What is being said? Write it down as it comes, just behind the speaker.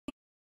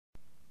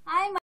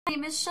My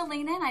name is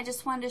Shalena and I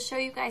just wanted to show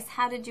you guys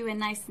how to do a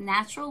nice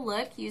natural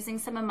look using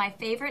some of my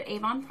favorite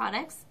Avon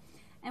products.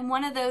 And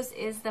one of those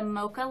is the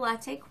Mocha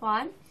Latte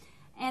Quad.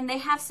 And they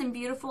have some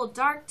beautiful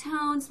dark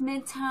tones,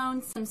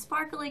 mid-tones, some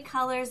sparkly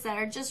colors that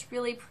are just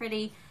really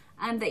pretty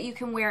that you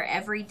can wear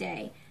every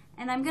day.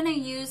 And I'm going to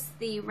use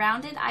the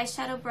rounded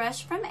eyeshadow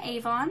brush from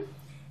Avon.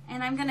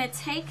 And I'm going to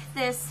take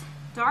this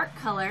dark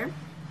color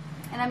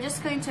and I'm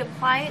just going to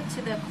apply it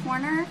to the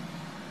corner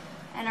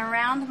and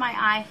around my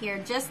eye here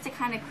just to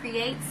kind of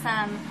create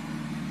some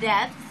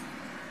depth.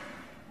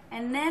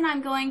 And then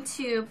I'm going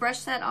to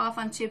brush that off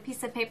onto a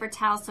piece of paper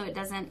towel so it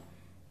doesn't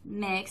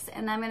mix.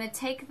 And I'm going to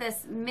take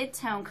this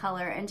mid-tone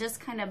color and just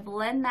kind of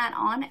blend that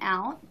on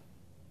out.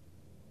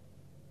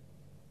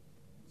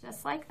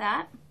 Just like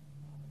that.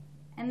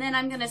 And then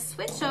I'm going to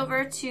switch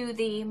over to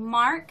the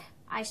Mark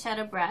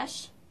eyeshadow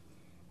brush.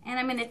 And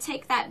I'm going to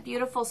take that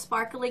beautiful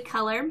sparkly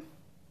color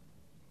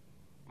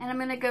and I'm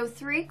going to go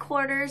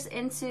 3/4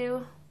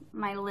 into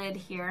my lid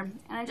here.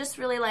 And I just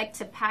really like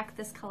to pack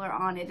this color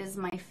on. It is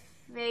my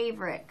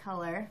favorite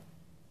color.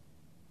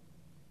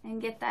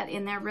 And get that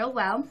in there real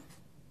well.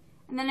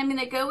 And then I'm going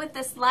to go with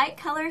this light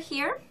color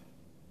here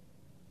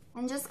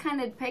and just kind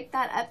of pick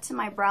that up to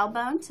my brow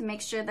bone to make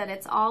sure that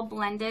it's all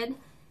blended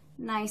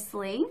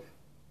nicely.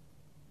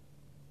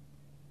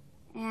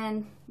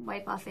 And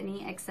wipe off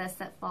any excess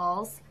that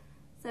falls.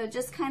 So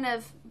just kind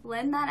of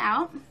blend that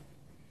out.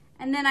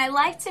 And then I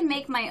like to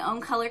make my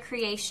own color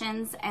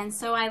creations, and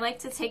so I like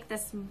to take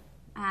this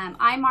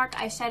Eye Mark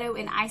eyeshadow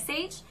in Ice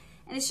Age,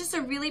 and it's just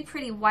a really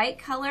pretty white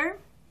color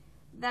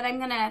that I'm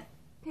going to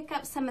pick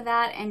up some of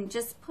that and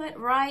just put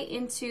right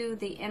into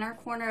the inner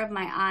corner of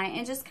my eye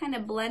and just kind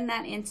of blend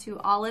that into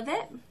all of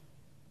it.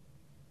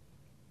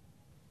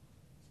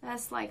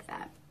 Just like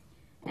that.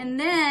 And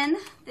then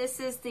this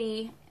is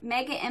the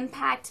Mega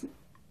Impact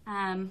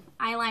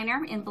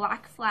eyeliner in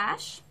Black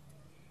Flash.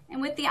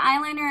 And with the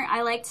eyeliner,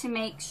 I like to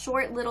make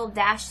short little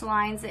dashed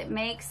lines. It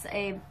makes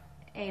a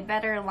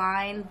better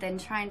line than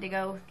trying to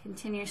go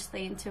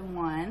continuously into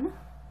one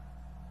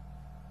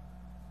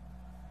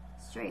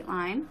straight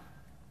line.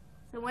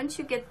 So once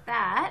you get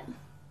that,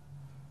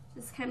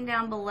 just come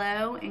down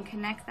below and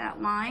connect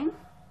that line.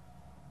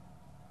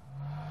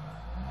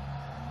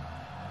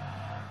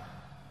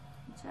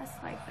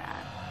 Just like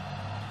that.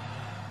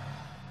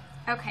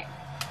 Okay.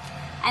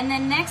 And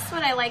then next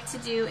what I like to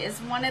do is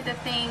one of the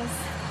things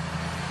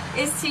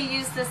is to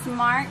use this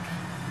Mark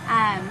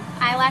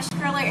eyelash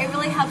curler. It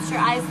really helps your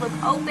eyes look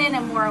open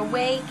and more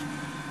awake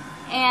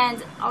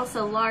and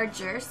also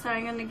larger. So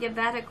I'm going to give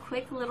that a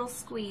quick little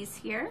squeeze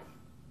here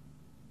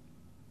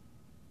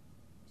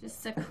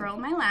just to curl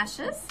my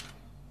lashes.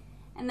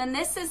 And then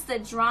this is the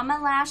Drama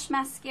Lash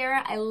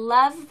mascara. I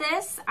love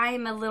this. I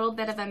am a little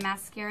bit of a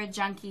mascara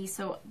junkie,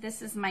 so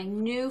this is my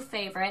new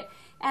favorite.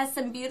 It has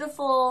some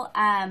beautiful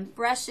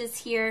brushes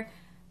here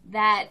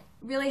that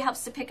really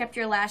helps to pick up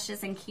your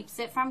lashes and keeps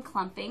it from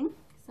clumping.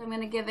 So I'm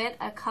going to give it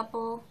a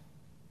couple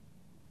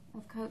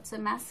of coats of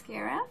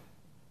mascara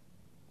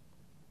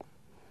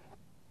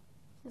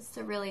just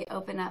to really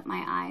open up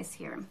my eyes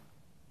here.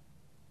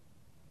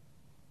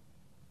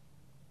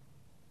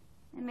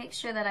 And make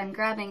sure that I'm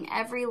grabbing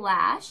every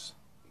lash.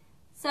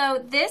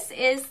 So this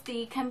is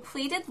the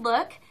completed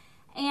look,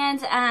 and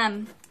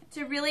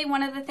to really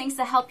one of the things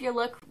to help your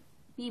look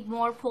be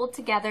more pulled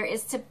together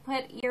is to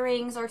put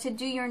earrings or to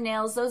do your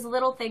nails. Those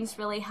little things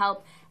really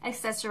help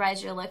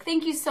accessorize your look.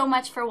 Thank you so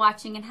much for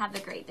watching and have a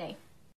great day.